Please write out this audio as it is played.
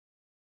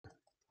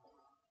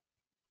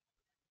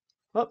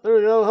Oh, there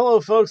we go. Hello,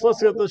 folks.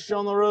 Let's get this show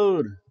on the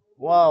road.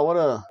 Wow, what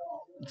a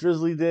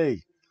drizzly day.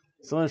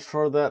 So much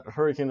for that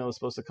hurricane that was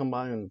supposed to come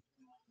by and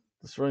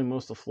destroy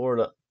most of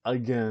Florida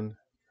again.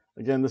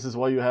 Again, this is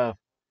why you have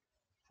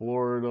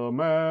Florida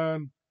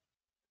man.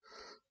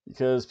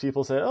 Because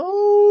people say,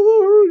 oh,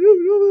 the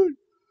hurricane's coming.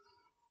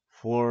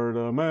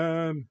 Florida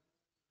man.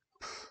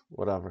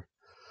 Whatever.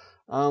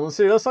 Let's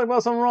see. Let's talk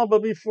about something wrong.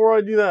 But before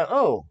I do that,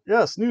 oh,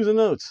 yes, news and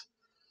notes.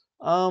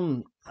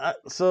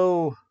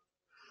 So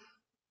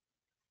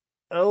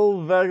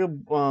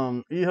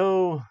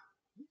Hijo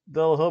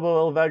del Hobo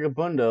El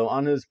Vagabundo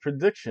on his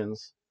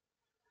predictions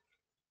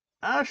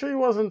actually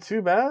wasn't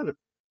too bad.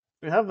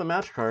 We have the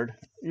match card,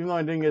 even though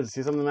I didn't get to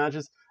see some of the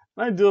matches.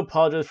 And I do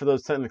apologize for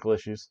those technical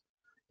issues.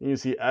 You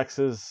see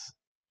X's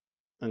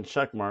and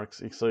check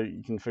marks so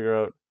you can figure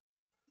out,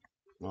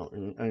 well,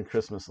 in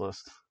Christmas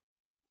list,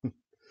 to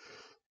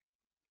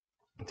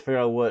figure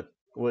out what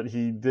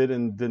he did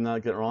and did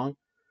not get wrong.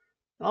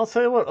 And I'll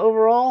tell you what,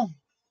 overall,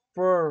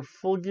 for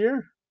Full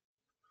Gear,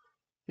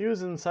 he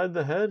was inside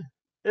the head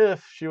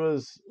if she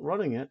was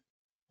running it,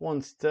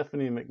 one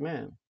Stephanie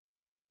McMahon.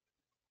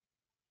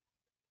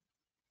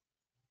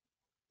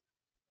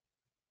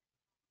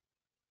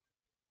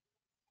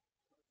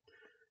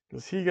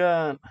 Because he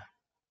got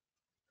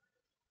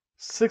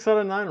 6 out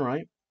of 9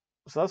 right,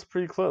 so that's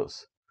pretty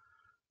close.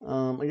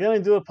 Again, I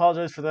do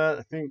apologize for that.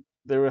 I think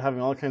they were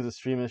having all kinds of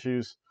stream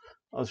issues.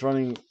 I was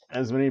running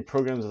as many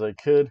programs as I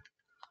could.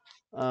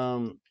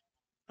 I'll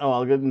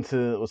get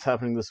into what's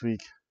happening this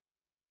week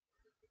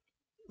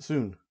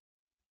soon.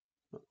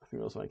 I think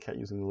that was my cat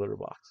using the litter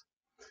box.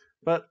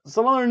 But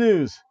some other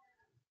news.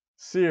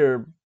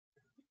 Seer,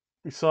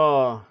 we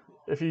saw,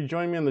 if you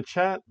join me in the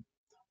chat,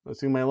 let's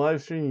do my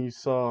live stream, you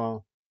saw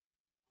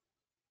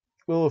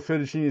Willow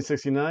Fettuccine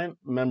 69,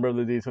 member of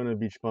the Daytona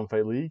Beach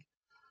Bumfight League.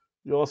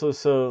 You also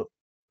saw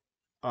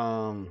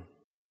Sonny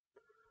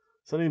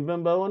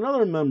Bimbo,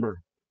 another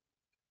member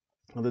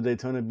of the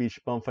Daytona Beach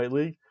Bumfight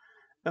League.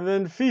 And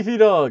then Fifi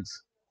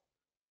Dogs.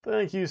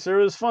 Thank you,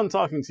 sir. It was fun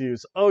talking to you.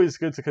 It's always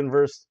good to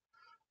converse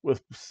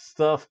with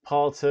stuff,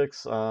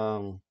 politics,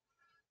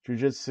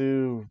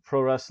 jiu-jitsu,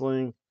 pro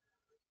wrestling,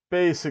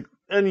 basic,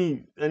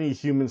 any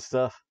human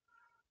stuff.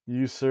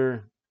 You,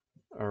 sir,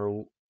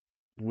 are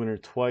winner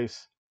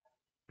twice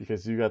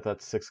because you got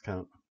that 6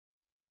 count.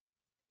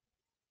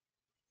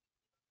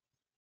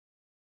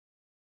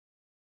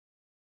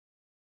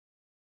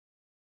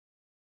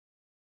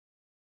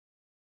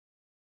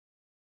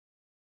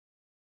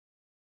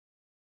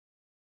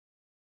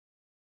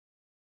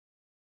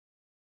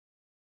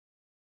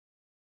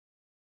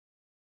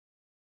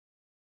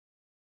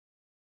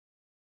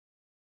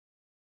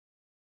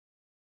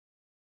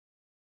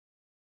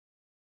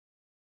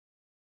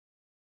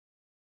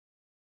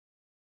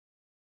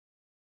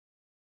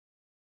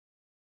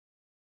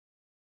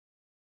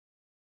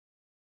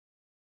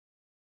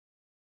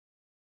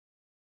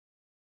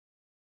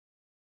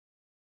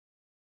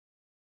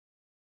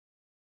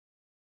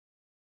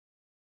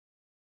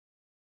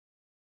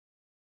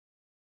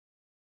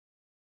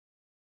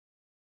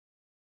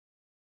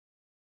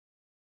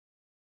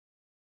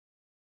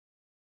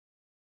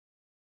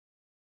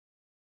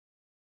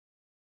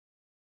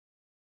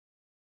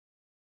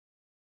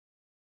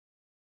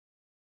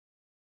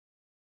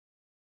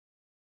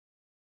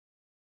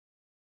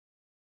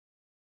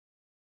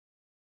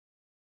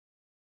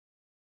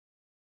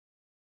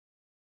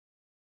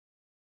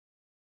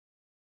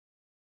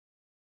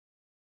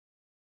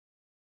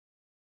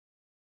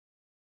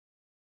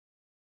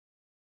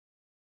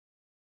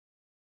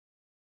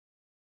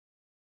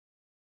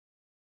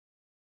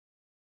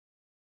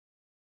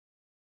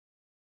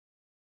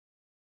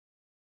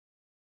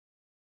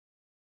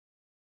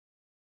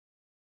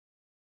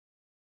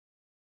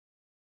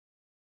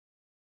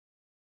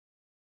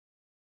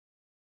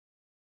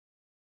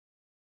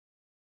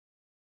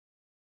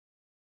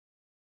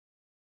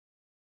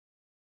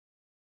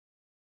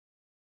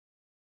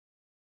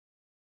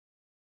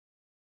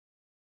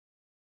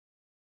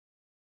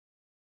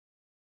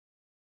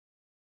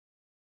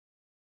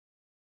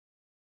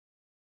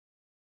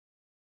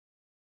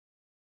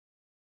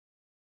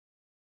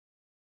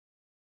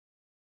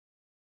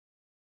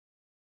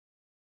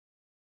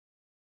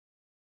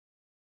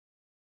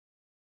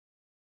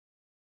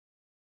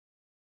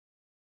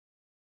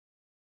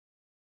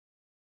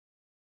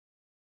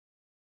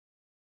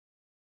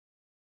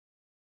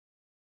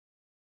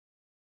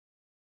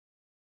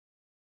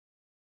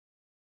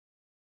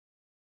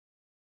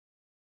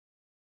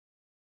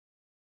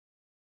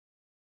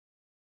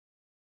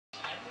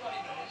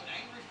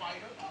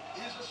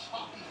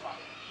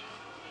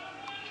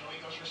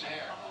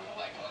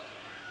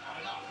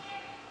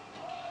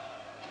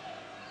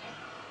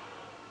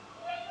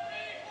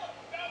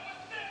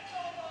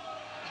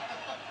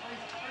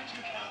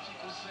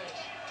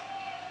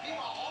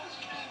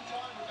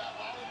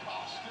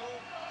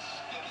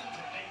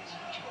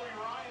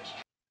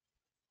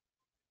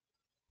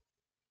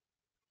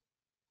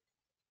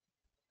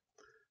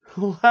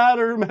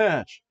 Ladder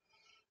match.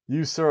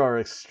 You, sir, are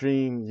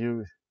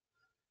extreme.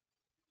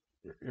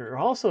 you're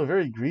also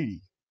very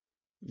greedy.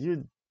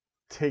 You'd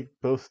take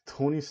both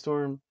Tony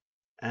Storm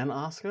and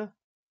Asuka?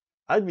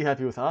 I'd be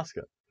happy with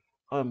Asuka.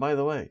 Oh, and by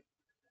the way,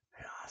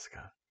 hey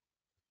Asuka,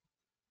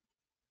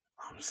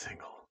 I'm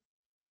single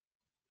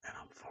and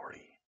I'm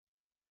 40.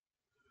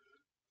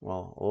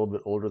 Well, a little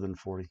bit older than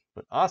 40,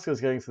 but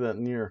Asuka's getting to that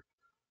near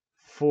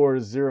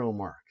 40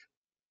 mark.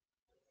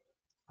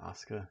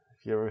 Asuka,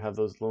 if you ever have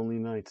those lonely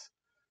nights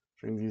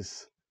during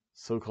these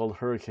so-called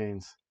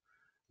hurricanes,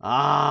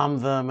 I'm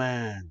the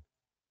man.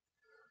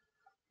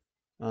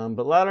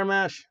 But ladder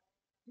match,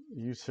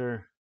 you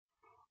sir.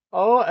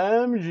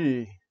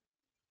 OMG.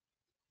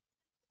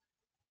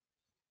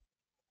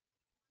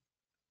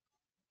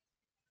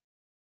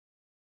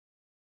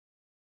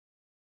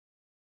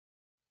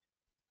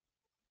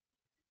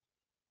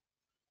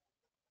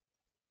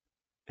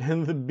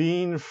 And the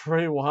Bean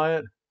Frey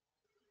Wyatt.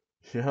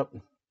 Yep.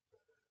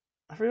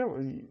 I forget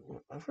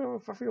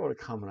what a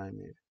comment I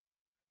made.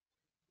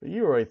 But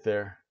you were right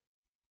there.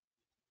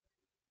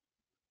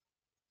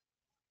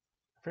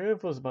 I forget if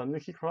it was about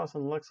Nikki Cross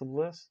and Alexa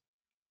Bliss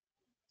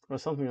or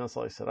something else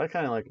I said. I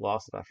kind of like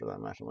lost it after that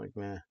match. I'm like,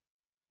 meh.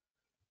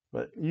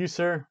 But you,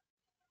 sir,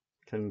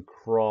 can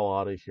crawl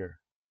out of here.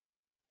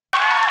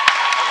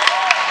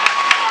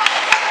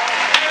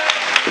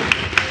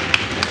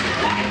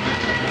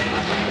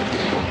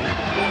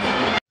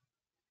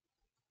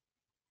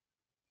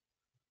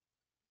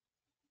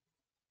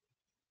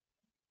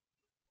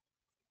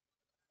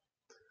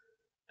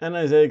 And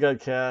Isaiah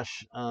got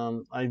cash.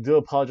 I do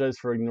apologize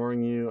for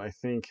ignoring you. I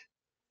think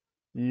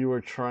you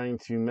were trying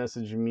to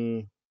message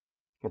me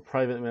or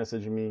private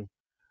message me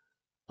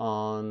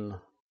on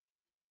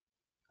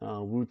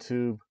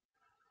WooTube,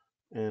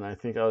 and I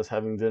think I was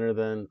having dinner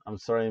then. I'm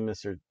sorry I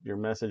missed your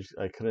message.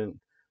 I couldn't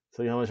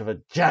tell you how much of a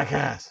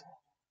jackass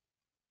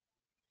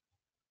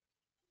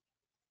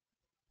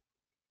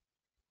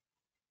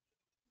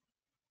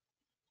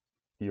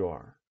you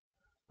are.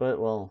 But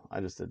well,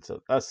 I just did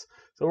so. So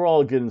we're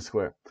all good and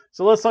square.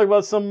 So let's talk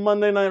about some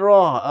Monday Night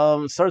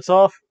Raw. Starts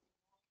off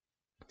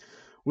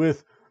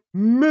with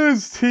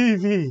Miz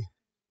TV,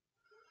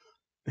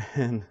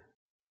 and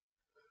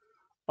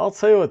I'll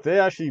tell you what, they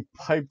actually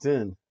piped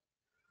in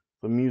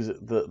the music,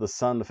 the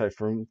sound effect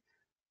from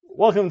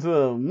welcome to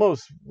the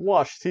most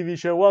watched TV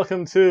show.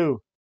 Welcome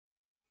to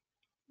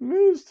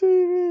Miz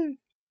TV.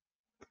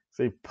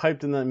 So they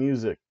piped in that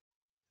music.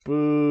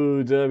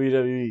 Boo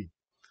WWE.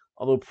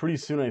 Although pretty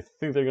soon I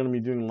think they're going to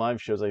be doing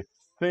live shows. I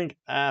think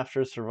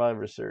after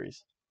Survivor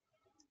Series.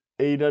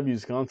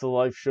 AEW's gone to the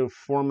live show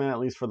format, at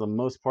least for the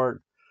most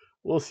part.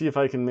 We'll see if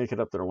I can make it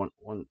up there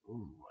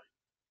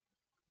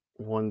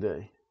one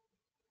day.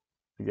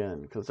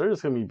 Again, because they're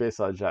just going to be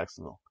based out of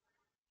Jacksonville.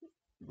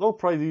 They'll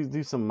probably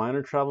do some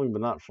minor traveling,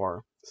 but not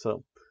far.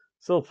 So,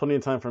 still plenty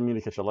of time for me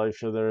to catch a live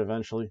show there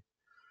eventually.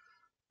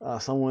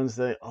 Some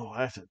Wednesday. Oh,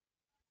 I have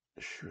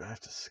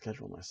to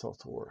schedule myself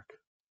to work.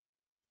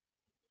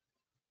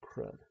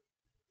 Crud.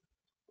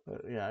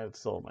 Yeah, I have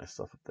still all my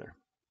stuff up there.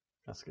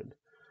 That's good.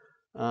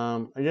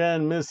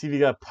 Again, Miz TV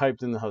got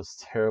piped in. That was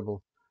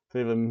terrible. They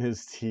have a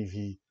Miz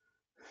TV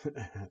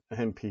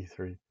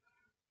MP3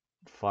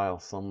 file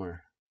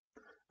somewhere.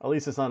 At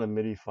least it's not a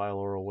MIDI file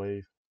or a WAV.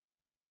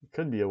 It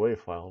could be a WAV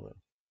file though.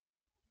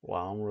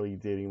 Wow, I'm really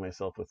dating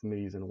myself with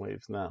MIDIs and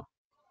waves now.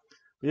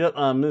 Yep,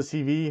 Miz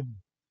TV.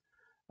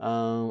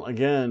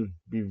 Again,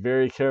 be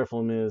very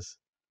careful, Miz.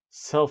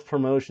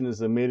 Self-promotion is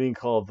the mating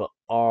call of the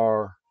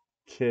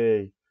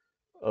RKO.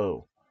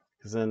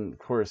 Because then, of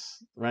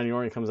course, Randy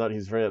Orton comes out.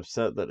 He's very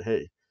upset that,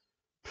 hey,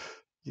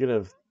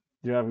 you're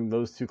having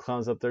those two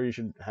clowns up there. You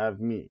should have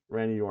me,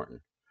 Randy Orton.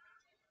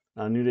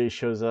 New Day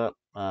shows up.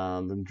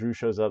 Then Drew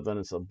shows up. Then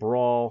it's a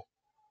brawl.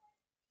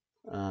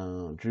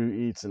 Drew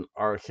eats an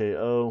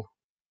RKO.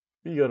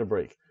 You go to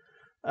break.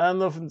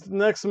 And the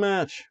next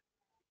match.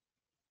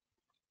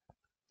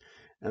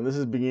 And this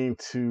is beginning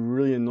to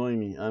really annoy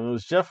me. It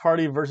was Jeff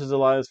Hardy versus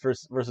Elias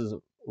versus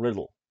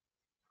Riddle.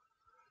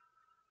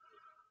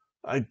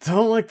 I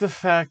don't like the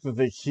fact that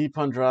they keep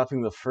on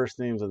dropping the first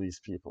names of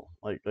these people.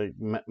 Like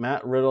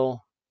Matt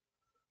Riddle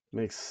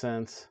makes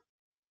sense.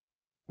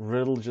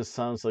 Riddle just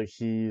sounds like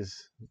he's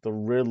the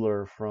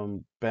Riddler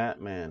from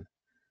Batman,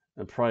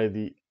 and probably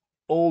the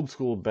old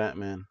school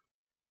Batman.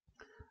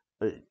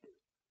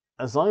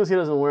 As long as he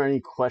doesn't wear any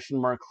question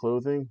mark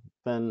clothing,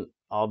 then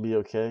I'll be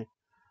okay.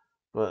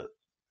 But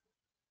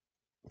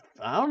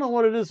I don't know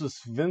what it is with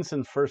Vince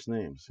and first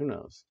names. Who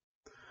knows?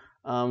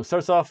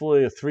 Starts off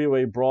with a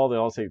three-way brawl. They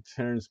all take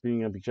turns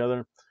beating up each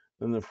other.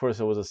 Then, of course,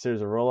 it was a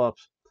series of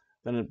roll-ups.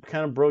 Then it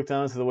kind of broke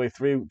down to the way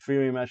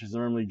three-way matches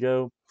normally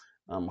go.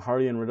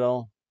 Hardy and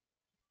Riddle.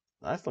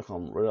 I still call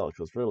him Riddle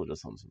because Riddle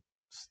just sounds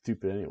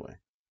stupid anyway.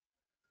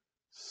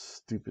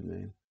 Stupid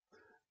name.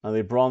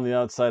 They brawl on the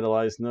outside.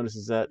 Elias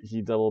notices that.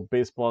 He double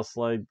baseball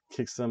slide,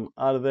 kicks them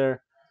out of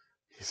there.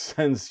 He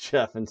sends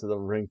Jeff into the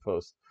ring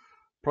post.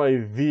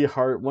 Probably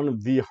one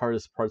of the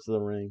hardest parts of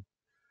the ring.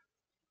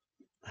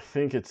 I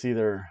think it's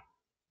either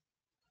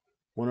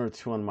 1 or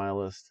 2 on my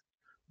list.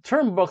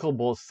 Turnbuckle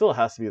bolt still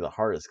has to be the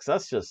hardest because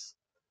that's just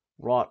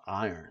wrought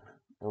iron.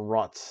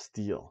 wrought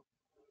steel.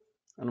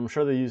 And I'm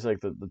sure they use like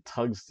the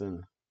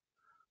tungsten,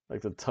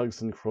 like the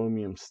tungsten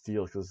chromium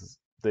steel, because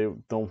they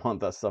don't want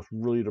that stuff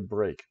really to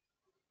break.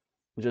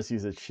 They just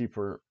use a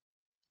cheaper,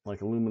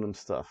 like aluminum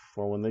stuff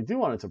for when they do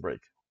want it to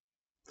break.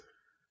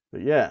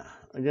 But yeah,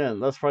 again,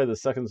 that's probably the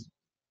second,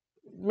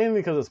 mainly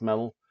because it's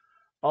metal.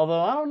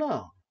 Although I don't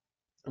know,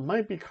 it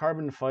might be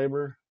carbon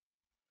fiber.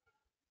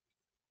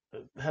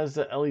 It has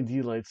the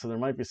LED light, so there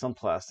might be some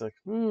plastic.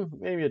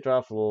 Maybe it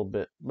drops a little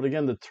bit. But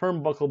again, the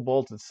turnbuckle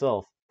bolt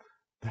itself,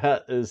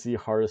 that is the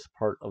hardest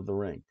part of the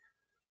ring.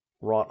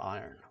 Wrought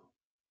iron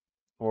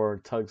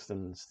or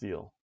tungsten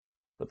steel,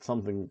 but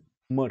something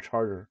much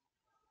harder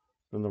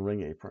than the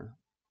ring apron.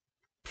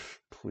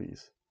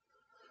 Please.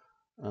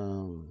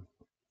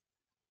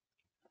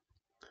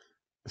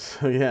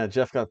 So yeah,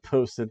 Jeff got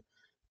posted.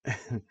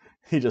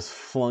 He just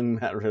flung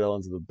Matt Riddle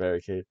into the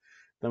barricade.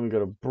 Then we go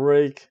to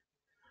break.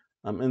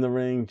 I'm in the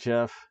ring.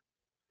 Jeff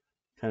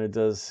kind of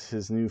does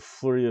his new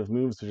flurry of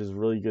moves, which is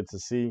really good to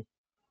see.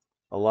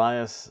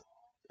 Elias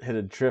hit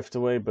a drift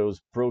away, but it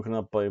was broken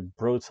up by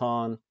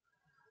Broton,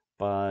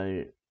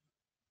 by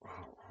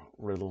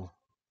Riddle.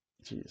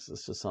 Jeez,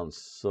 this just sounds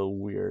so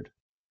weird.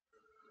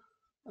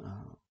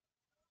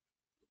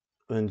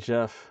 Then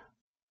Jeff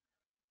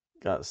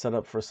got set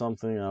up for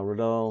something.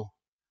 Riddle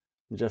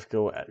and Jeff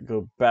go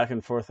back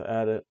and forth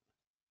at it.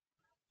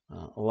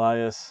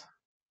 Elias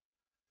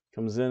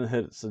comes in,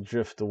 hits a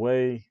drift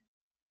away.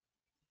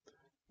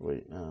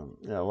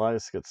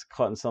 Elias gets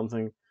caught in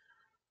something.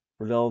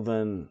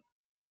 Riddle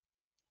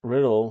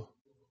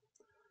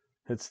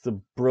hits the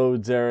Bro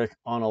Derek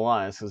on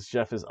Elias because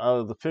Jeff is out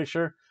of the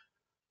picture.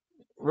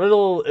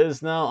 Riddle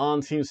is now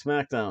on Team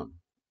SmackDown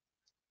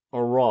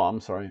or Raw.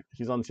 I'm sorry,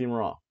 he's on Team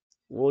Raw.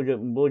 We'll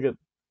get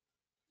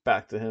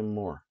back to him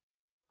more.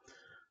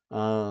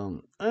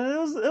 And it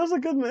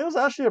was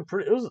actually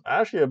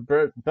a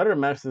better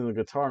match than the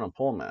guitar and a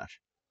pole match.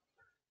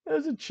 It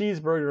was a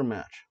cheeseburger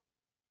match.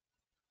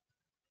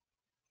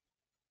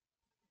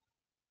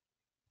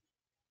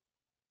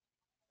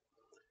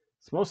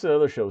 So most of the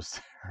other shows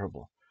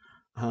terrible.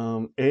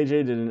 AJ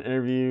did an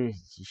interview.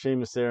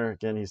 Sheamus there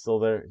again. He's still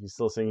there. He's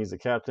still saying he's the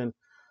captain.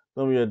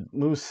 Then we had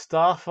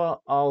Mustafa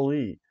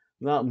Ali,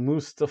 not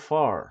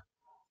Mustafar.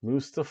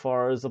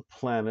 Mustafar is a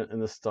planet in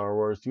the Star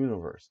Wars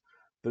universe.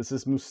 This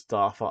is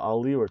Mustafa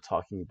Ali we're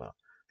talking about.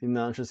 The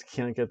announcers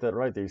can't get that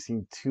right. They've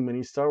seen too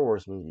many Star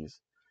Wars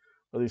movies.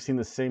 Or they've seen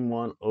the same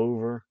one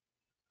over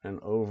and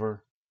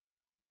over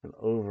and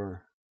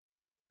over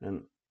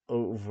and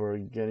over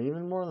again,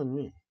 even more than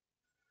me.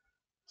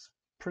 It's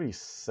pretty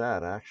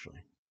sad, actually.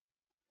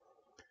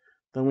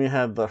 Then we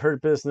had the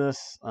Hurt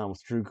Business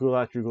with Drew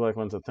Gulak. Drew Gulak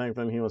wants to thank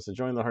them. He wants to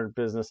join the Hurt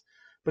Business.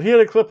 But he had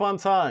a clip-on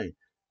tie.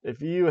 If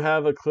you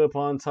have a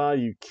clip-on tie,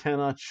 you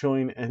cannot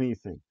join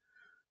anything.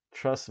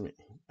 Trust me.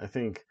 I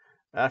think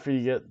after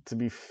you get to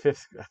be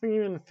fifth, I think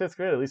even in fifth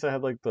grade, at least I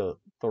had like the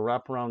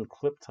wraparound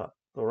clip tie,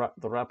 the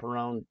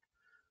wraparound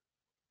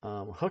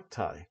hook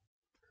tie.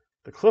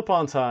 The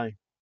clip-on tie,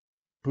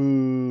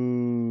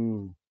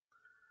 boo.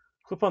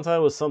 Clip-on tie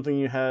was something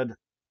you had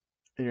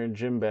in your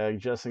gym bag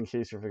just in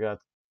case you forgot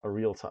a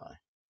real tie.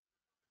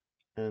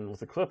 And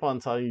with a clip-on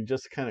tie, you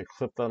just kind of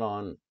clip that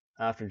on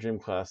after gym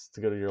class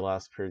to go to your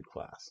last period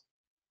class.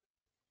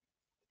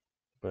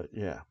 But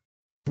yeah,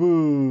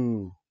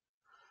 boo.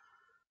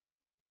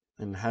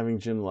 And having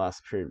gym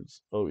last period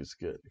is always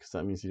good because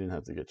that means you didn't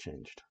have to get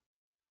changed.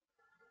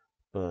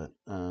 But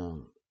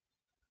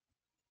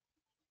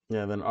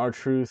yeah, then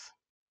R-Truth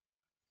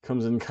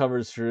comes in,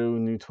 covers Drew,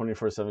 new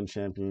 24/7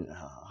 champion.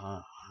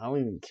 I don't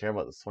even care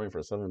about this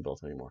 24/7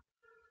 belt anymore.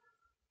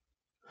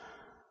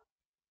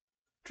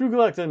 Drew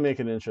Gulak didn't make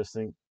it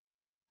interesting.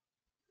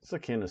 It's a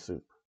can of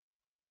soup.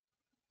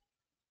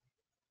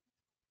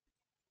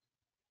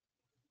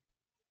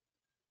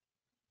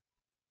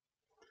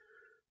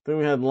 Then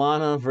we had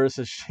Lana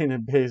versus Shayna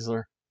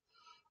Baszler.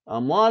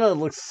 Lana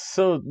looks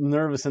so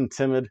nervous and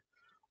timid.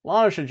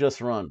 Lana should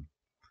just run.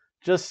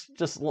 Just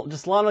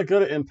Lana go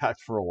to Impact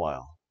for a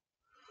while.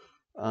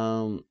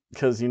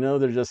 Because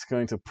they're just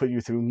going to put you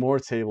through more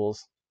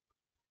tables.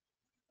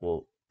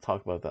 We'll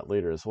talk about that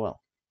later as well.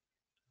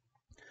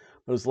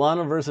 It was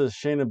Lana versus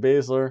Shayna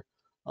Baszler.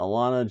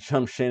 Lana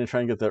jumps Shayna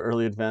trying to get the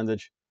early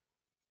advantage.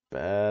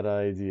 Bad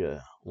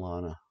idea,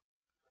 Lana.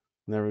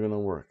 Never going to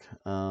work.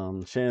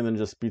 Shayna then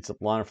just beats up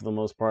Lana for the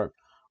most part.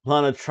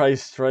 Lana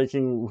tries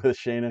striking with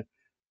Shayna.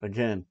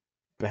 Again,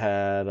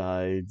 bad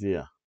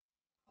idea.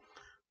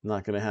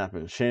 Not going to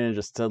happen. Shayna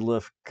just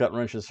deadlift, gut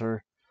wrenches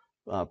her,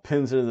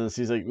 pins her, then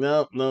she's like,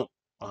 nope,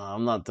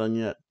 I'm not done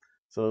yet.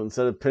 So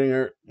instead of pinning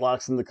her,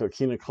 locks in the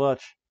coquina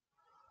clutch,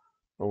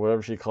 or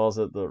whatever she calls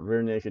it, the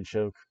rear naked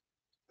choke.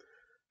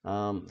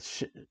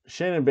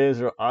 Shayna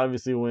Baszler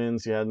obviously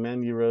wins. You had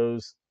Mandy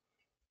Rose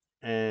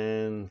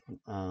and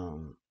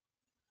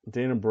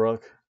Dana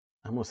Brooke.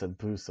 I almost said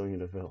Boo Sonya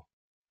Deville.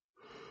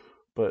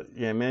 But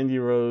yeah, Mandy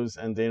Rose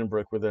and Dana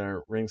Brooke were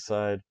there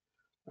ringside.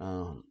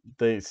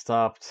 They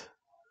stopped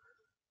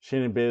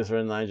Shayna Baszler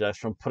and Nia Jax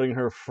from putting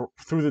her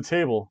through the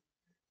table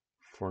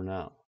for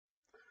now.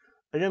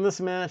 Again, this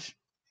match,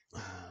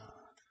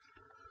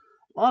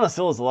 Honestly,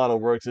 still has a lot of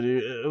work to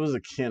do. It was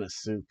a can of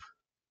soup.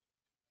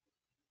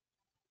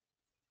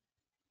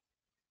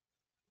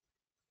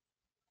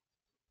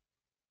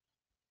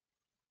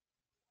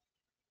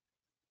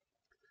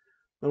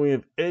 Then we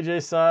have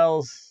AJ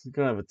Styles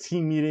gonna have a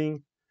team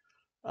meeting.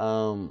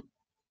 Um,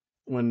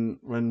 when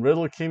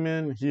Riddle came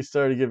in, he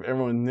started to give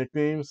everyone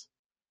nicknames,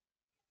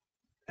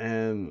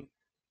 and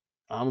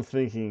I'm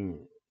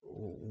thinking,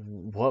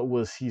 what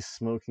was he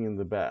smoking in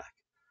the back?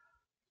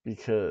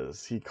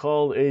 Because he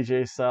called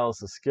AJ Styles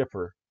the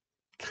skipper.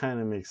 Kind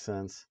of makes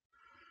sense.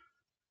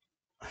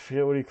 I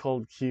forget what he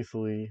called Keith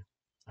Lee.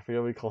 I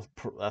forget what he called.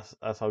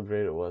 That's how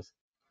great it was.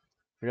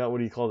 I forgot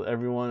what he called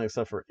everyone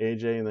except for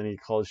AJ, and then he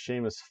called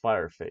Sheamus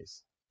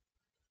Fireface.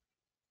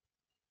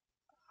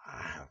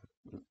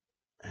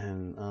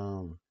 And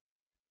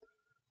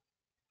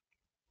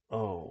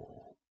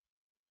oh,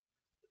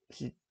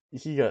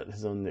 he got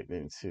his own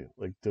nickname too,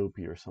 like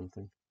Dopey or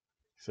something.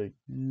 He's like,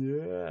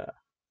 yeah.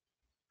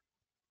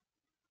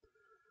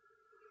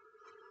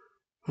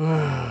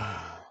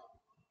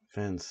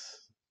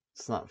 Vince,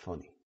 it's not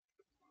funny.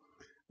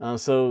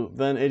 So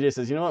then AJ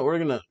says, you know what, we're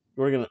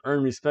gonna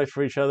earn respect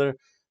for each other.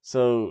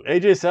 So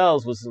AJ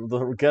Styles was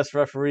the guest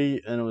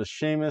referee, and it was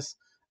Sheamus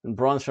and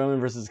Braun Strowman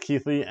versus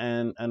Keith Lee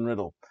and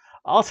Riddle.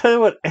 I'll tell you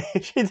what,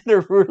 AJ did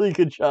a really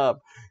good job,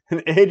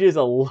 and AJ is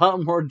a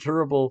lot more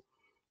durable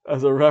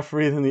as a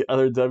referee than the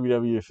other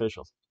WWE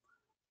officials.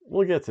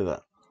 We'll get to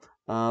that.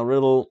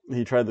 Riddle,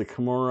 he tried the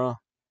Kimura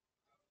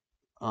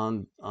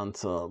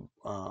onto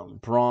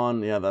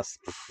Braun. Yeah, that's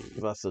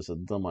just a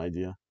dumb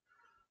idea.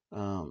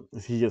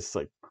 He gets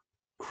like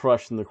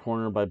crushed in the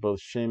corner by both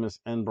Sheamus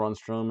and Braun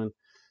Strowman.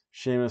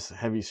 Sheamus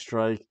heavy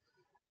strike.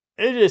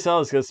 AJ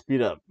Styles gets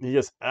beat up. He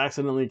gets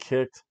accidentally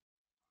kicked.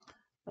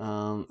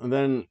 And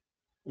then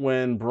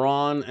when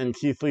Braun and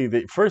Keith Lee,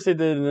 they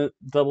did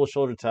double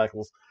shoulder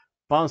tackles,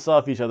 bounced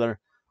off each other,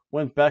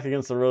 went back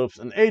against the ropes,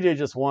 and AJ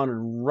just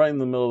wandered right in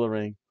the middle of the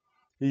ring.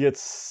 He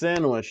gets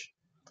sandwiched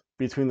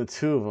between the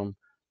two of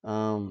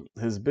them.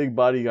 His big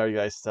bodyguard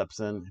guy steps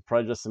in,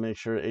 probably just to make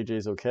sure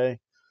AJ's okay.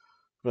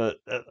 But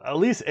at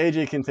least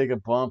AJ can take a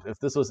bump. If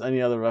this was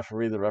any other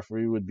referee, the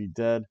referee would be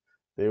dead.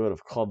 They would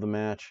have called the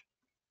match.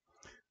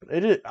 But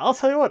AJ, I'll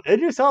tell you what,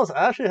 AJ Styles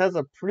actually has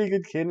a pretty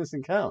good cadence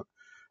and count.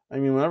 I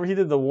mean, whenever he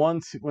did the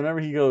 1, 2, whenever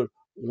he goes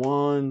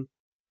 1,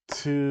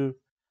 2,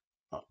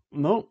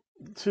 nope,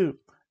 2,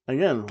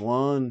 again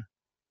 1,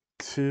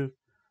 2,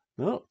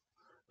 nope,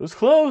 it was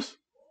close,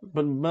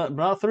 but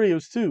not 3, it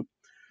was 2.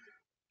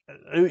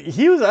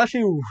 He was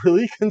actually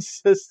really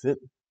consistent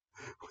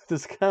with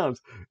his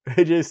counts.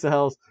 AJ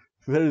Styles,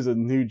 there's a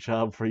new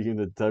job for you in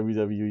the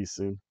WWE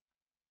soon.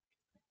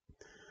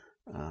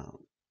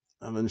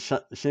 And then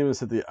Sheamus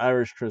hit the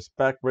Irish Twist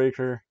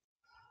backbreaker.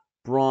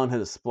 Braun hit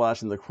a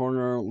splash in the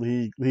corner.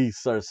 Lee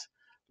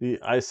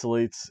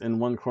isolates in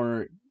one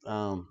corner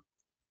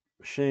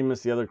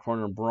Sheamus, the other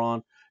corner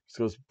Braun. Just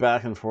goes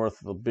back and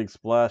forth with the big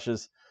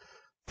splashes.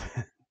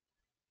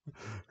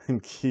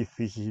 And Keith,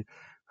 he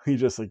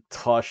just like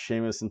tossed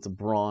Sheamus into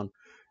Braun.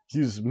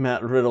 Used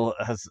Matt Riddle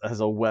as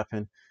a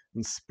weapon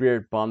and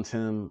spirit bombed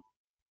him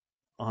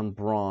on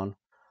Braun.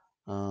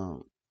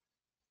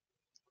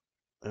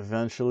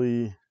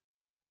 Eventually,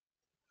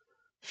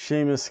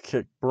 Sheamus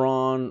kicked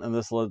Braun, and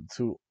this led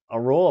to a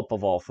roll-up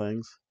of all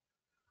things.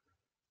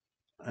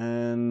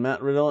 And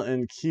Matt Riddle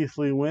and Keith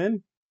Lee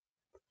win.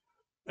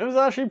 It was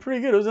actually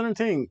pretty good. It was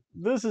entertaining.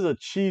 This is a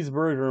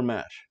cheeseburger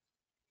match.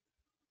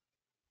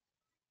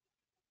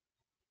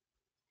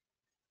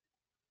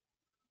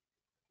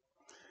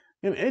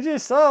 And AJ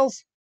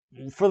Styles,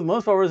 for the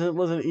most part,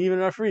 was an even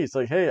referee. It's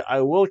like, hey, I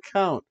will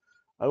count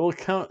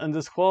and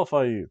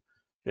disqualify you.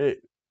 Hey,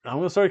 I'm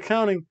gonna start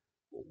counting.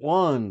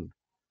 1,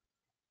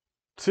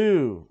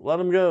 2, let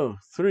him go.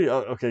 3, oh,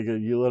 okay,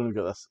 good. You let him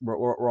go.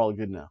 We're all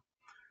good now.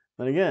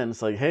 Then again,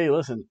 it's like, hey,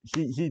 listen,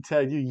 he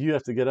tagged you. You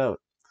have to get out.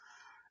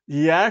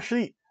 He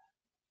actually,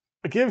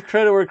 give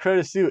credit where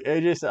credit's due.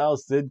 AJ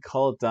Styles did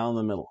call it down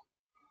the middle,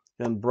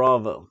 and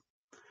bravo.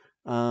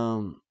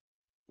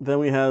 Then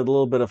we had a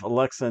little bit of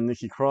Alexa and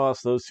Nikki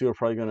Cross. Those two are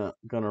probably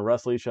gonna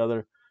wrestle each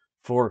other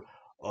for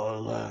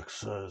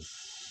Alexa's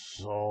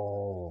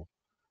soul,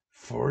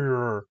 for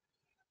your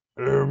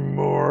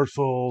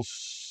immortal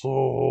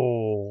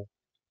soul.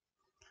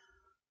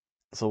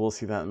 So we'll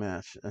see that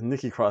match. And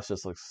Nikki Cross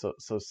just looks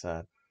so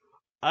sad.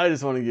 I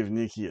just want to give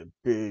Nikki a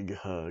big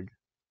hug.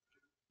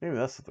 Maybe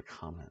that's the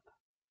comment.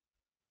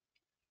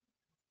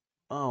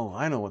 Oh,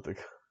 I know what the.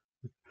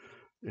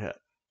 Yeah,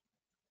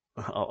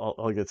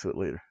 I'll get to it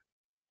later.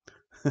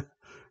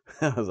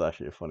 That was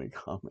actually a funny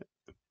comment.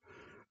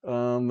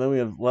 Then we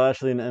have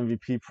Lashley and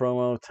MVP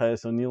promo.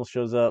 Titus O'Neil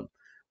shows up.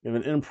 We have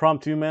an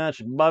impromptu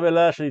match. Bobby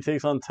Lashley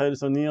takes on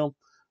Titus O'Neil.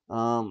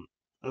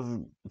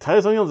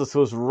 Titus O'Neil just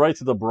goes right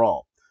to the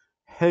brawl.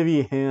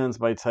 Heavy hands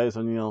by Titus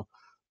O'Neil.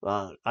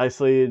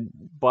 Isolated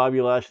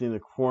Bobby Lashley in the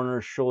corner,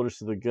 shoulders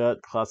to the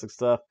gut, classic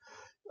stuff.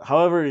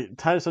 However,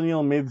 Titus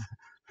O'Neil made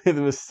the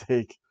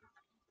mistake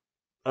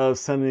of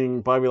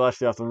sending Bobby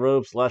Lashley off the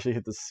ropes. Lashley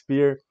hit the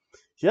spear.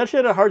 He actually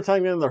had a hard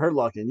time getting the hurt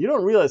lock in. You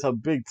don't realize how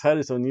big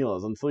Titus O'Neil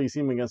is until you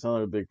see him against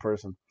another big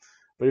person.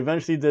 But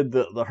eventually did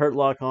the hurt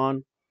lock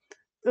on.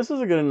 This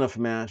was a good enough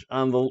match.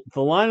 The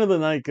line of the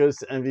night goes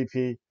to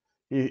MVP.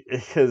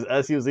 Because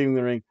as he was leaving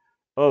the ring,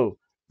 so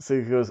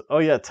he goes, oh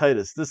yeah,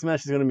 Titus, this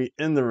match is going to be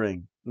in the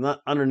ring,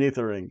 not underneath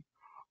the ring.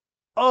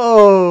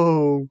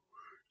 Oh,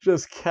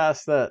 just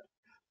cast that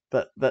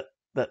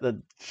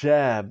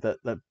jab,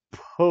 that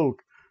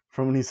poke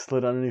from when he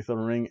slid underneath the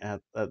ring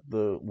at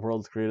the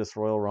world's greatest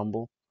Royal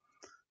Rumble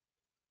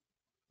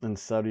in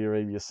Saudi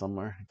Arabia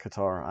somewhere,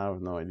 Qatar. I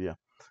have no idea.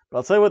 But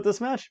I'll tell you what, this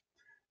match,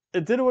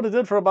 it did what it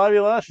did for Bobby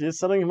Lashley. It's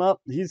setting him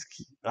up.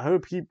 I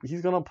hope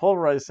he's going to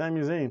pulverize Sami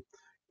Zayn.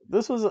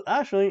 This was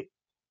actually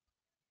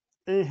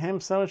a ham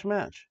sandwich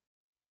match.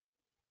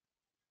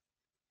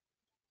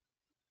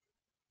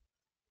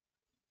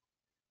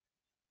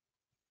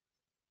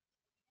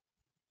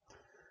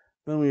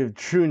 Then we have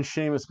Drew and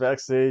Sheamus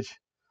backstage.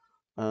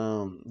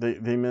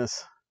 They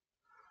miss.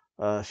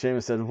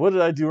 Sheamus said, "What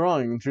did I do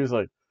wrong?" And Drew's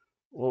like,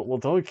 "Well,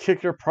 don't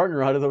kick your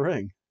partner out of the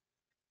ring."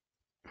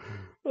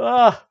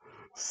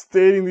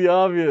 Stating the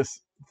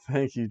obvious.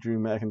 Thank you, Drew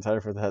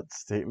McIntyre, for that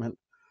statement.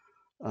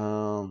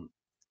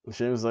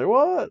 Sheamus was like,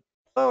 "What?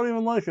 I don't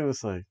even like him."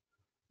 It's like,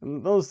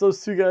 and those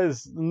two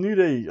guys, New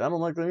Day, I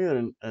don't like them either.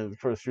 And of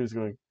course, Drew's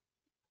going,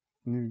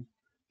 New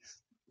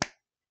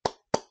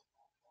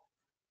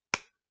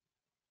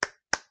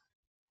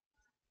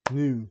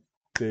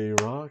Day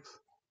rocks.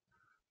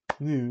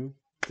 New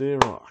Day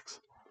rocks.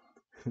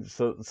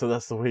 So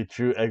that's the way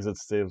Drew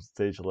exits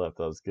stage left.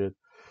 That was good.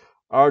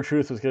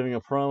 R-Truth was giving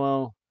a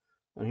promo,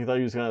 and he thought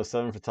he was going to have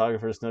 7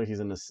 photographers. No, he's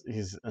in a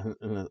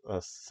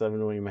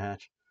 7-way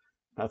match.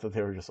 I thought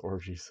they were just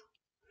orgies.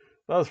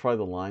 That was probably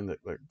the line that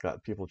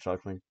got people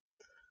chuckling.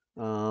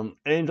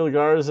 Angel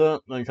Garza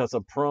then cuts a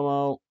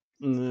promo.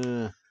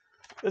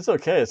 It's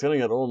okay. It's going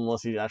to get old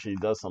unless he actually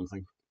does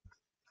something.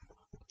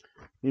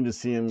 You need to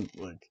see him,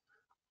 like,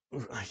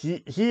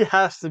 he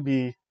has to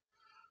be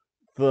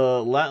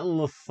the Latin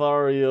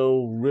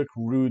Lothario Rick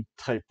Rude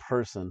type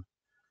person,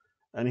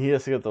 and he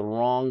has to get the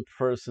wrong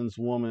person's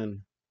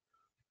woman.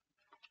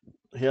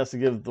 He has to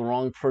give the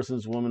wrong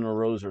person's woman a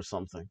rose or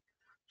something,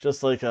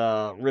 just like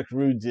Rick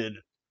Rude did.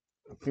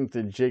 I think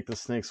to Jake the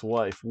Snake's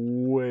wife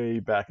way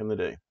back in the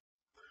day.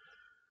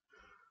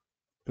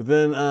 But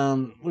then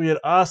we had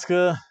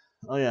Asuka.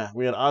 Oh yeah,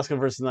 we had Asuka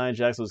versus Nia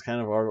Jax. It was kind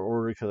of out of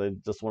order because I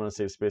just wanted to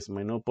save space in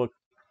my notebook.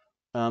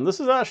 This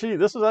was actually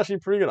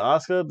pretty good.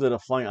 Asuka did a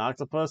flying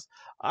octopus.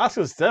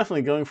 Asuka's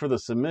definitely going for the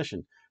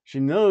submission. She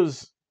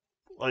knows,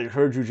 like,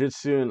 her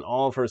jujitsu and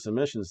all of her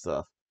submission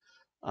stuff.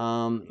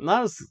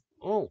 Not as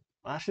well.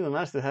 Actually, the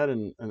match they had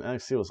in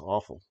NXT was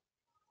awful,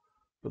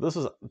 but this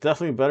was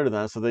definitely better than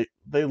that. So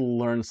they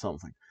learned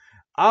something.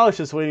 I was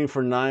just waiting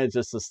for Nia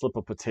just to slip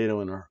a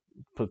potato in her,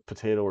 put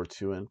potato or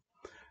two in.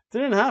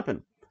 Didn't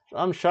happen.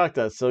 I'm shocked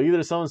at. So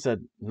either someone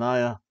said,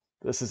 Nia,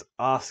 this is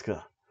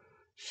Asuka.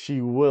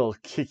 She will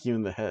kick you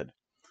in the head.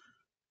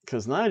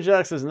 Because Nia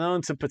Jax is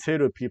known to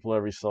potato people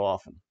every so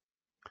often.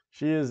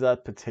 She is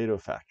that potato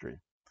factory.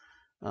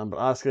 But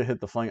Asuka hit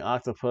the flying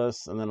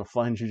octopus and then a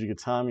flying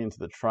Jujigatami into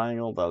the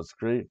triangle. That was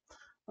great.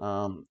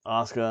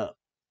 Asuka,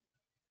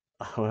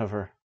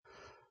 however,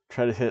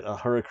 tried to hit a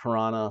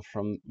Hurricanrana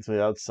from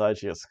the outside.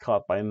 She gets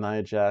caught by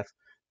Nia Jax.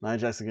 Nia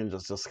Jax again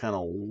just kind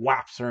of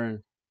whaps her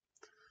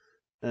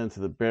into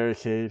the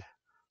barricade.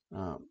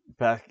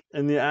 Back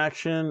in the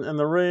action in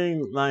the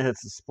ring, Nia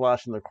hits a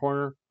splash in the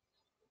corner.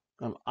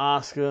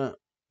 Asuka,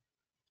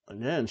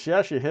 again,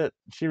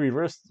 she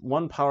reversed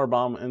one power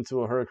bomb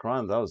into a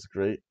Hurricane. That was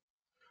great.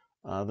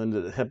 Then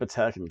did a hip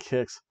attack and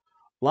kicks.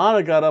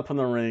 Lana got up in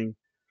the ring.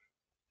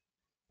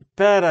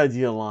 Bad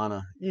idea,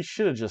 Lana. You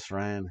should have just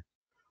ran.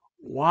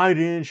 Why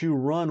didn't you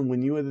run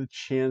when you had the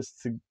chance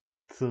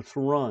to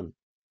run?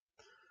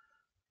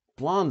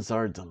 Blondes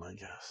are dumb, I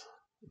guess.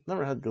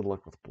 Never had good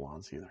luck with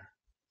blondes either.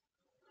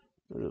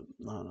 They're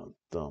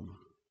dumb.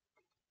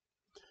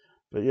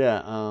 But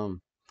yeah,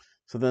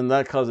 so then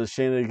that causes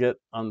Shayna to get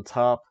on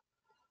top.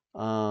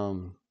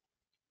 Then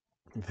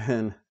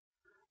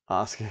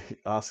Asuka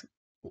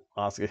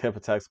hip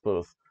attacks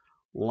both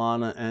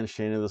Lana and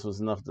Shayna. This was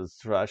enough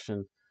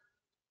distraction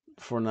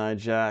for Nia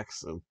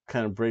Jax. It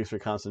kind of breaks her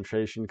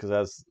concentration because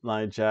as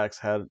Nia Jax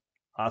had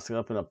Asuka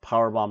up in a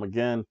powerbomb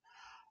again,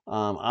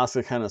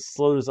 Asuka kind of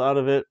slows out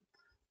of it,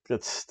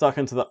 gets stuck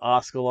into the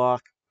Asuka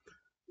lock.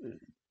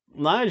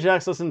 Nia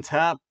Jax doesn't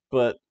tap,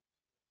 but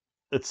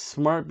it's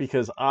smart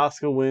because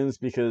Asuka wins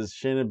because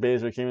Shayna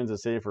Baszler came in to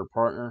save her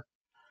partner.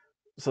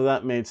 So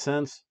that made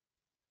sense.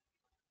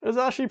 It was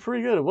actually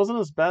pretty good. It wasn't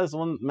as bad as the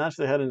one match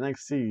they had in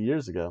NXT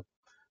years ago.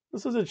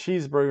 This was a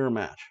cheeseburger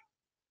match.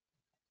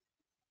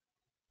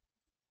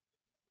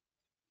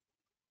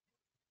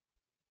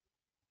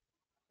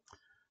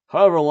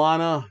 However,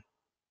 Lana,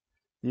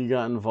 you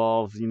got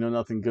involved. You know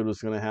nothing good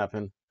was going to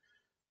happen.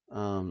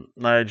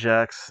 Nia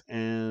Jax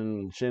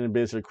and Shayna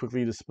Baszler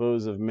quickly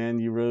dispose of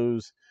Mandy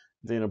Rose.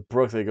 Dana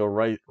Brooke, they go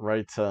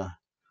right to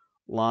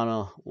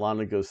Lana.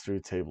 Lana goes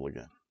through table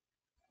again.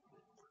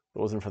 If it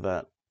wasn't for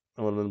that,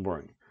 it would have been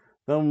boring.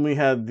 Then we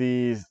had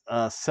the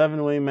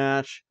 7-way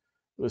match.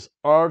 It was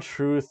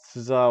R-Truth,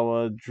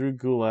 Tozawa, Drew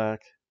Gulak,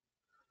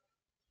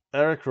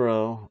 Eric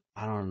Rowe.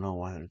 I don't know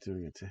why they're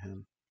doing it to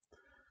him.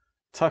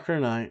 Tucker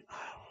Knight.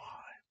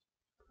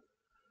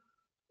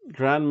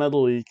 Grand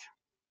Metalik,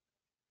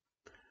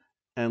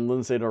 and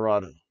Lindsay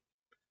Dorado.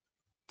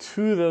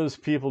 Two of those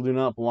people do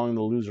not belong in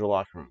the loser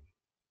locker room.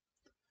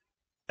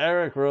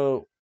 Eric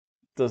Rowe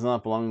does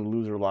not belong in the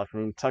loser locker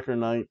room. Tucker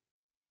Knight,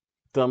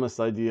 dumbest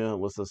idea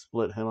was to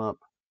split him up.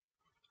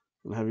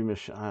 Heavy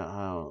mission.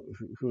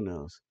 Who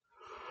knows?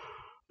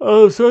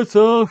 Starts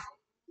off.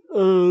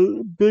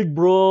 Big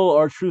brawl.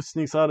 R-Truth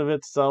sneaks out of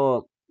it.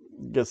 Tozawa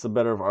gets the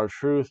better of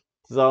R-Truth.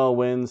 Tozawa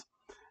wins.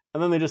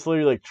 And then they just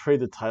literally trade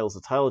the titles.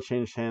 The title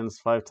changed hands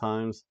 5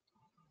 times.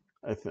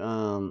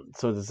 So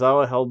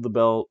Tozawa held the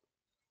belt.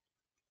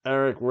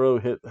 Eric Rowe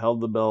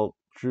held the belt.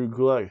 Drew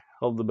Gulak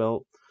held the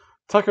belt.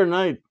 Tucker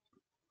Knight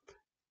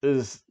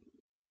is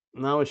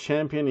now a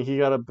champion, and he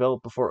got a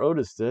belt before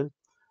Otis did.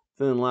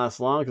 Didn't last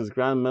long because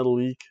Grand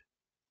Metalik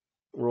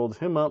rolled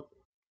him up.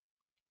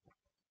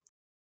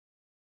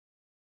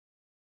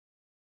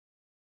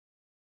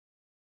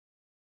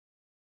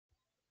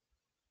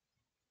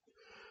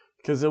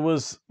 Because it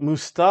was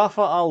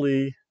Mustafa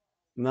Ali,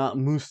 not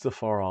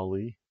Mustafar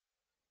Ali.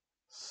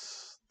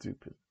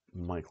 Stupid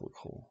Michael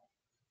Cole.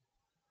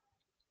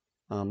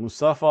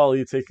 Mustafa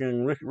Ali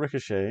taking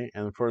Ricochet,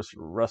 and of course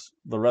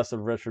the rest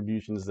of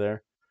Retribution's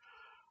there.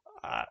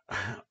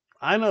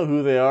 I know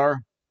who they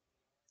are.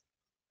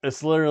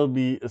 It's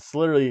literally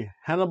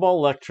Hannibal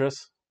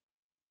Lectress,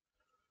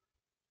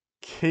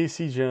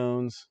 Casey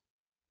Jones,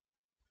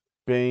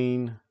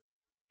 Bane,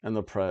 and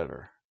the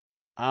Predator.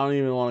 I don't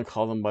even want to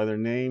call them by their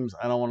names.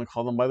 I don't want to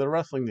call them by their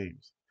wrestling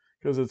names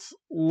because it's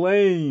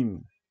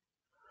lame.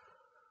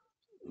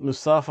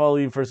 Mustafa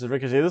Ali versus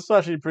Ricochet. This is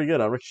actually pretty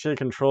good. Ricochet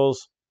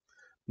controls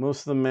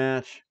most of the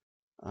match.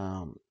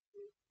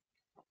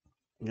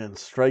 Again,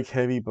 strike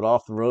heavy, but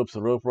off the ropes.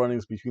 The rope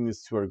runnings between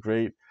these two are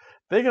great.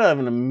 They could have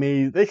an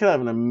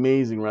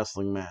amazing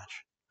wrestling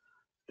match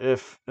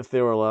if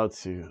they were allowed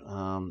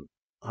to.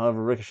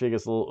 However, Ricochet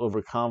gets a little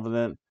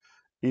overconfident,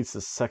 eats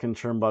the second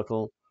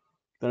turnbuckle.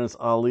 Then it's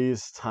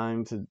Ali's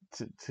time to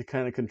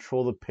kind of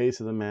control the pace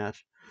of the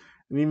match.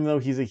 And even though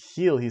he's a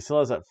heel, he still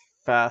has that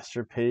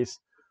faster pace,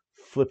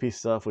 flippy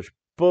stuff, which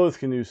both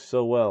can do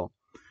so well.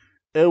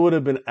 It would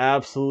have been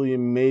absolutely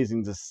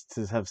amazing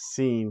to have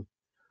seen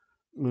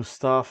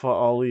Mustafa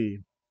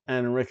Ali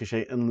and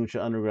Ricochet in Lucha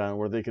Underground,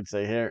 where they could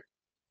say, "Here,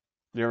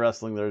 you're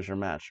wrestling. There's your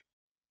match.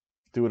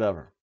 Do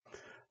whatever."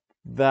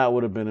 That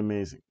would have been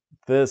amazing.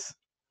 It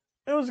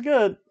was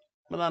good,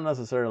 but not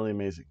necessarily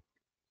amazing.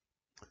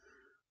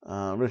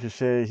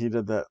 Ricochet, he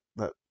did that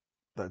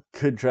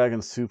Kid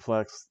Dragon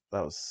suplex.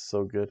 That was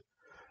so good.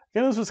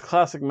 Again, this was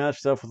classic match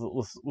stuff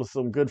with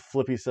some good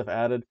flippy stuff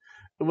added.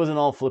 It wasn't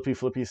all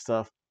flippy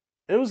stuff.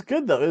 It was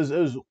good though.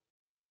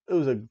 It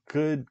was a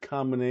good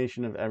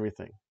combination of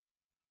everything.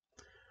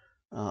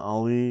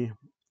 Ali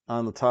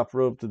on the top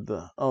rope did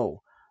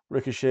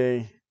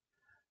Ricochet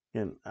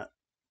again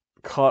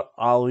caught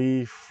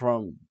Ali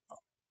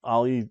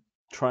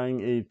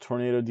trying a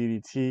tornado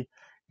DDT.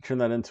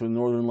 Turned that into a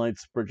Northern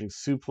Lights bridging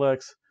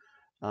suplex.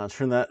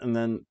 Turned that and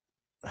then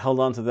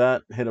held on to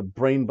that. Hit a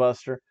brain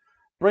buster.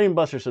 Brain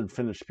buster should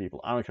finish people.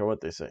 I don't care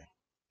what they say.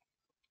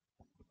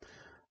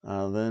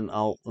 Then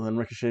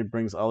Ricochet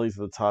brings Ali to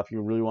the top. He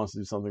really wants to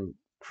do something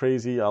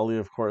crazy. Ali,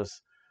 of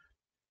course,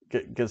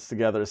 gets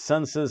together his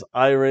senses.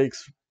 Eye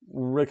rakes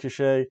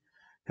Ricochet.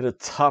 Hit a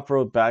top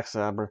rope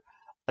backstabber.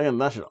 Again,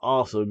 that should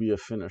also be a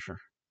finisher.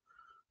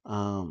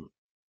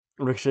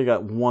 Ricochet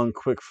got one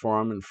quick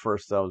forearm in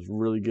first. That was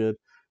really good.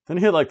 Then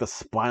he hit the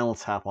spinal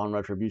tap on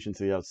Retribution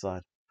to the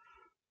outside.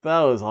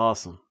 That was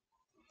awesome.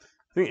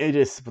 I think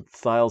AJ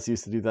Styles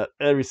used to do that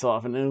every so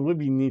often, and it would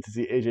be neat to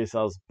see AJ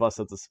Styles bust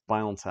at the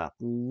spinal tap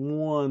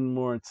one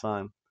more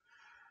time.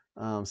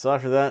 So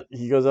after that,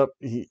 he goes up.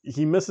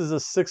 He misses a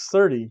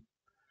 630.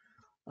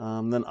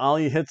 Then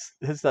Ali hits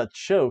that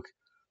choke.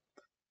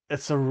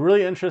 It's a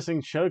really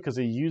interesting choke because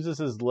he uses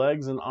his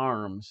legs and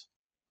arms,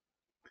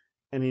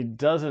 and he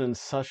does it in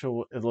such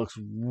a. It looks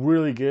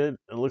really good.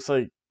 It looks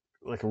like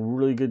a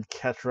really good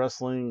catch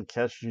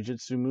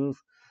jiu-jitsu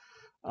move.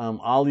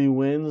 Ali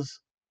wins.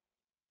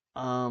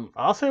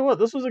 I'll tell you what,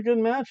 this was a good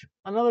match.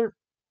 Another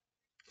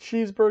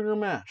cheeseburger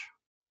match.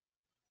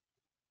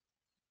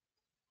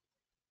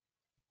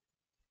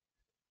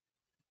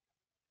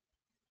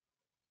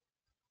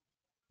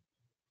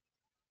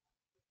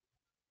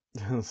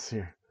 Let's see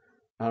here.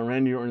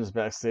 Randy Orton is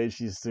backstage.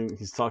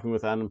 He's talking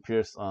with Adam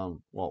Pearce.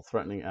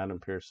 Threatening Adam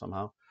Pearce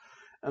somehow.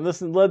 And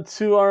this led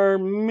to our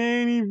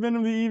main event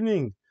of the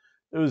evening.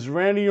 It was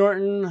Randy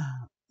Orton,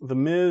 The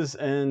Miz,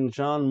 and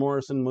John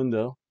Morrison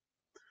Mundo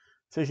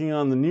taking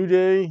on the New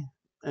Day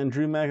and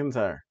Drew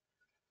McIntyre.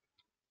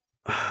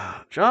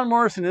 John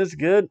Morrison is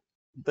good.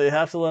 They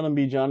have to let him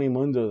be Johnny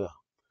Mundo, though.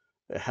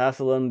 They have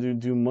to let him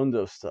do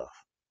Mundo stuff.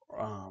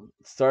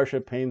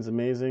 Starship Pain's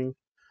amazing.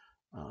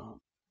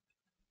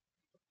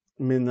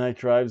 Midnight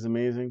Drive's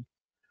amazing.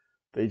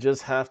 They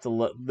just have to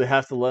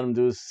let him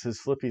do his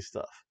flippy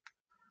stuff.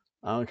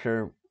 I don't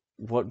care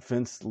what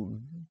Vince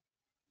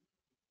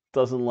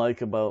doesn't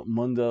like about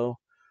Mundo,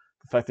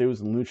 the fact that he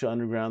was in Lucha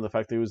Underground, the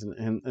fact that he was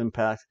in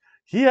Impact.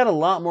 He had a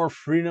lot more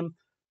freedom.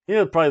 He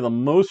had probably the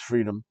most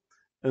freedom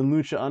in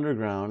Lucha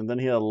Underground, and then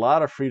he had a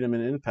lot of freedom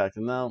in Impact,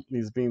 and now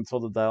he's being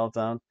told to dial it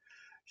down.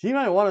 He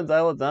might want to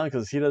dial it down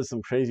because he does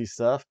some crazy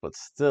stuff, but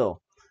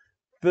still,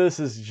 this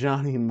is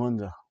Johnny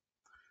Mundo.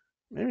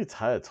 Maybe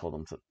Taya told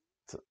him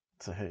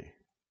to hey,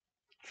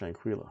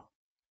 Tranquilo.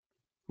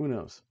 Who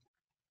knows?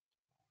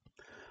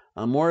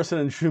 Morrison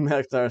and Drew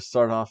McIntyre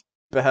start off.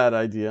 Bad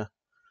idea.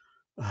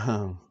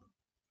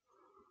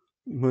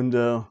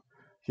 Mundo,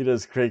 he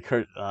does great.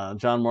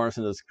 John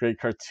Morrison does great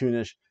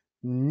cartoonish,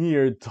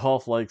 near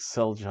Dolph-like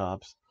cell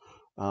jobs,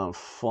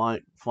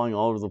 flying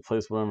all over the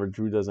place whenever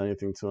Drew does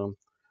anything to him.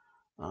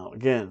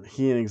 Again,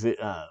 he and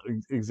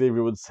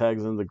Xavier Woods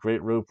tags in the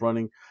great rope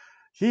running.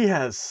 He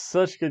has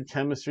such good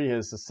chemistry. He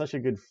has such a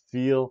good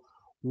feel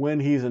when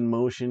he's in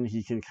motion.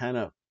 He can kind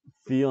of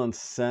feel and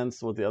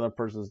sense what the other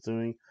person's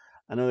doing.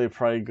 I know they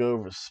probably go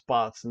over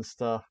spots and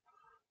stuff,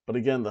 but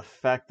again, the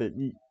fact that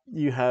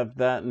you have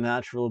that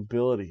natural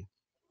ability,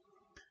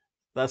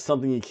 that's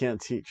something you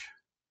can't teach.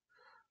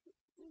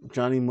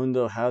 Johnny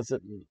Mundo has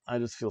it, and I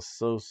just feel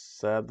so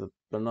sad that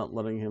they're not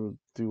letting him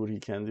do what he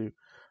can do.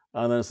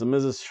 Then it's the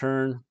Miz's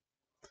turn.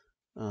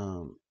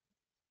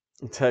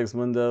 Tags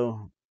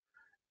Mundo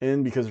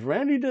in because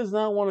Randy does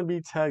not want to be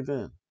tagged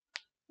in.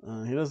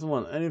 He doesn't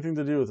want anything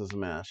to do with this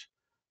match.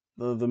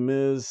 The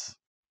Miz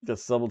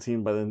gets double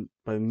teamed by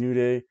the New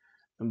Day,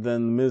 and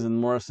then the Miz and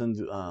Morrison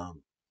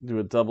do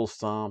a double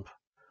stomp.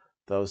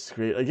 That was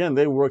great. Again,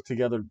 they work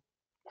together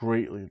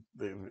greatly.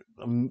 They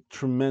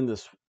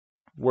tremendous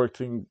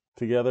working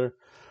together.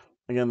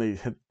 Again,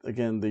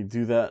 they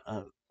do that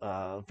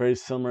very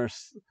similar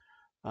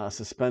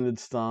suspended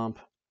stomp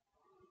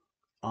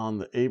on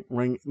the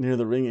ring near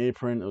the ring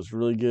apron. It was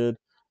really good.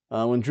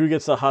 When Drew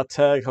gets a hot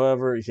tag,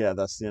 however, yeah,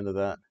 that's the end of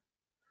that.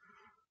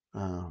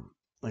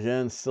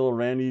 Again, still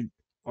Randy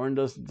Orton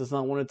does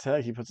not want to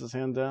tag. He puts his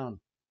hand down.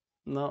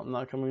 No, I'm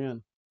not coming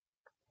in.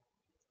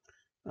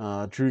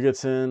 Drew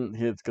gets in.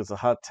 He gets a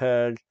hot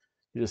tag.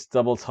 He just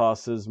double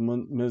tosses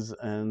Miz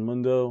and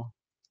Mundo.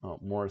 Oh,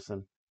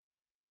 Morrison.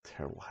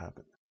 Terrible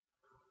habit.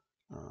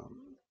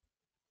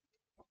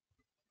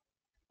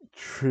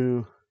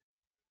 Drew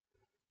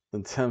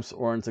then tempts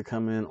Orton to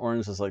come in.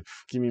 Orton's just like,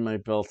 give me my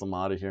belt. I'm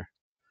out of here.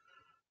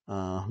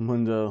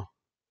 Mundo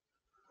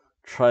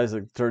tries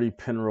a dirty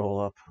pin roll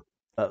up.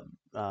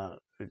 I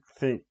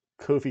think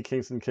Kofi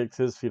Kingston kicked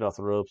his feet off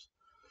the ropes.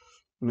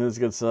 Miz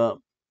gets up.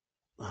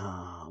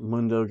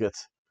 Mundo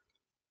gets.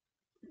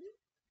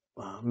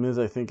 Miz,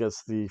 I think,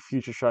 gets the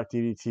Future Shock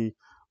DDT.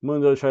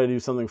 Mundo tried to do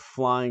something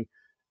flying.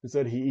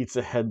 Instead, he eats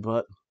a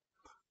headbutt.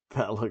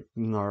 That looked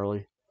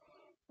gnarly.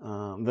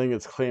 Then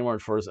gets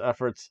Claymored for his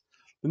efforts.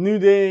 The New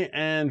Day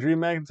and Drew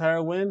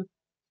McIntyre win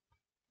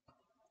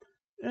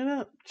in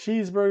a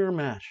cheeseburger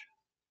match.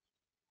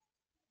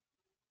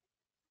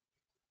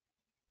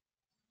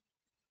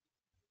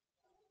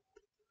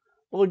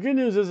 Well, the good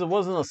news is it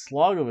wasn't a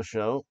slog of a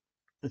show.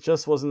 It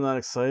just wasn't that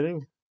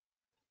exciting.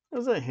 It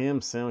was a ham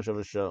sandwich of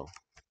a show.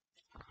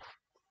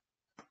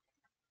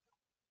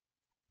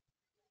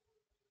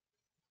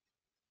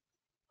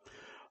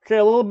 Okay,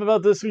 a little bit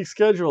about this week's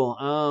schedule.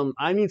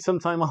 I need some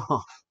time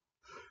off.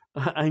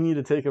 I need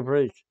to take a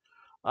break.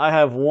 I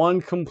have one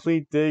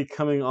complete day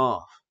coming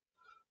off,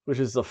 which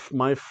is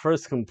my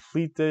first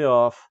complete day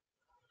off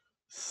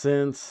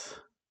since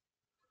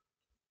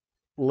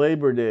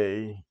Labor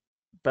Day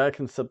back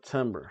in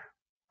September.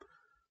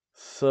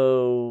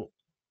 So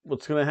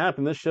what's going to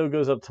happen? This show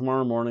goes up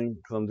tomorrow morning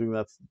because I'm doing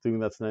that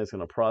tonight. It's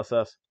going to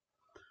process.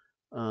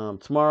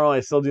 Tomorrow I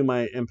still do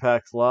my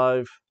Impact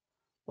live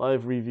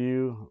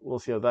review. We'll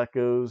see how that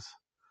goes.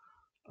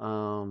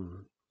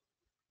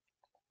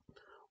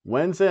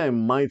 Wednesday I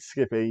might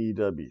skip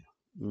AEW.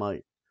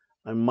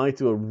 I might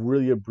do a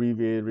really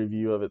abbreviated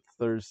review of it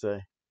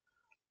Thursday.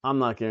 I'm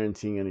not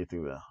guaranteeing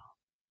anything though.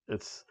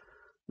 It's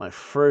my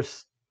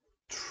first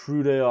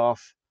true day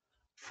off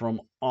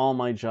from all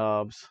my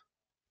jobs,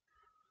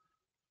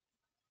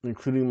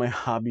 including my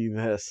hobby,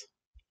 this,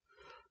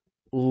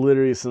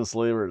 literally since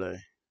Labor Day.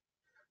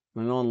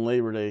 I know on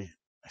Labor Day,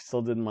 I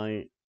still did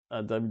my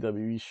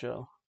WWE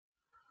show,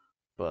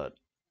 but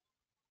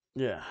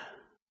yeah,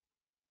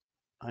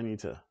 I need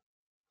to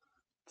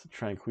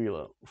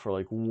Tranquilo for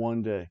like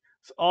one day.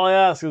 So all I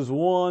ask is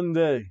one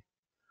day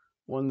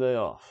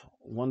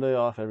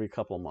off every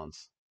couple of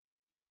months.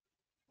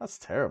 That's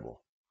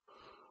terrible.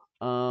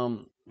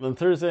 Then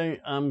Thursday,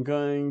 I'm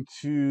going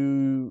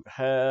to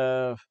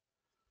have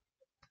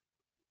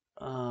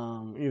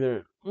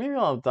maybe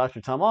I'll have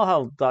Dr. Tom. I'll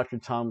have Dr.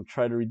 Tom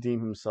try to redeem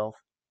himself,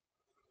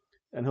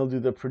 and he'll do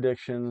the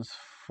predictions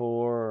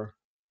for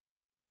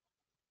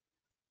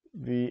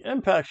the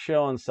Impact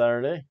show on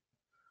Saturday.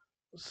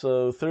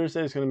 So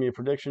Thursday is going to be a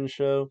prediction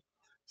show.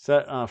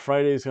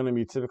 Friday is going to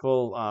be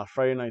typical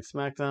Friday Night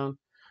SmackDown,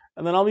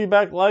 and then I'll be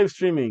back live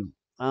streaming.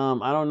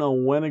 I don't know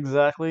when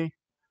exactly,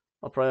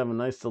 I'll probably have a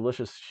nice,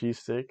 delicious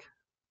cheesesteak.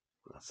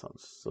 That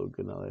sounds so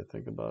good now that I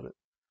think about it.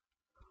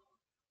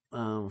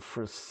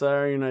 For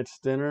Saturday night's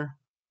dinner,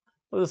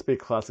 well, this be a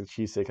classic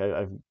cheesesteak.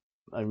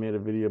 I've made a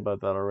video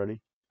about that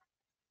already.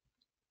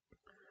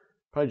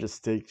 Probably just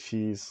steak,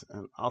 cheese,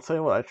 and I'll tell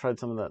you what. I tried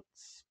some of that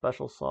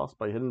special sauce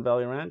by Hidden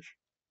Valley Ranch.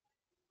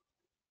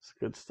 It's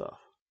good stuff.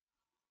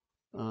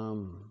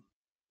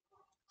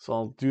 So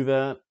I'll do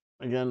that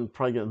again.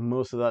 Probably get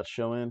most of that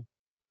show in,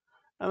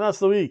 and that's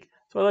the week.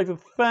 So I'd like to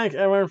thank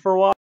everyone for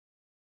watching.